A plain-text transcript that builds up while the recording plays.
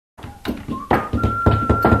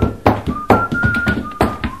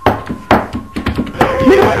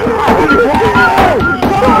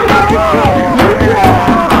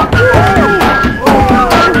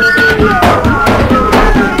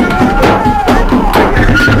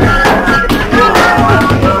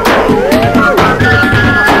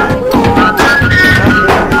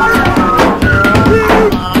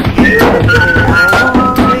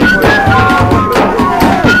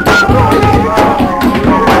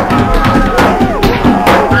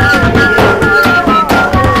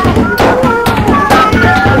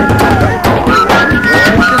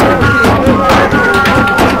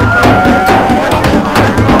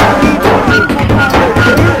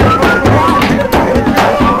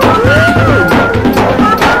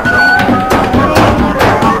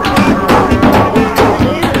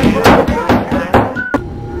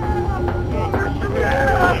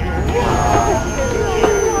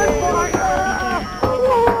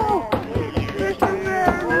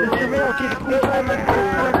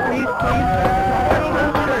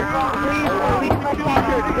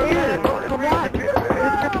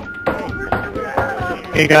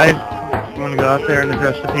Hey guys, I'm gonna go out there and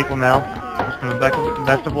address the people now. Just gonna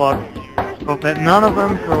best of luck. Hope that none of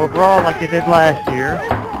them throw a brawl like they did last year.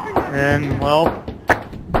 And, well,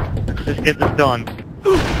 let's just get this done.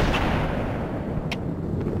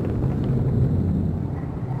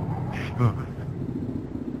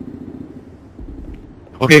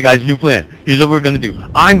 Okay guys, new plan. Here's what we're gonna do.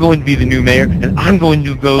 I'm going to be the new mayor, and I'm going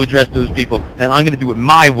to go address those people, and I'm gonna do it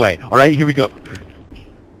my way. Alright, here we go.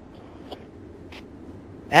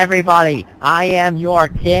 Everybody, I am your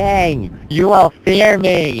king. You will fear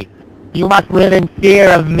me. You must live in fear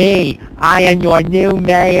of me. I am your new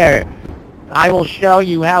mayor. I will show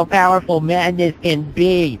you how powerful madness can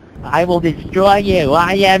be. I will destroy you.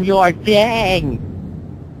 I am your king.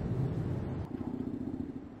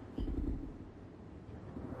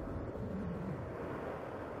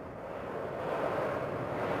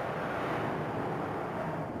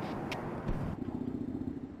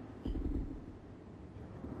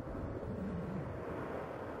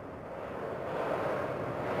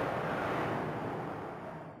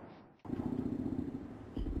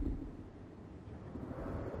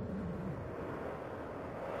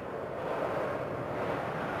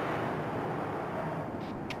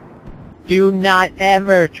 Do not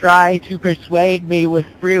ever try to persuade me with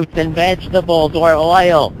fruits and vegetables or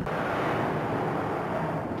oil.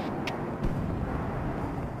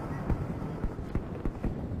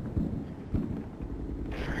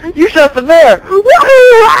 You shot the mayor!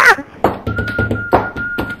 Woohoo!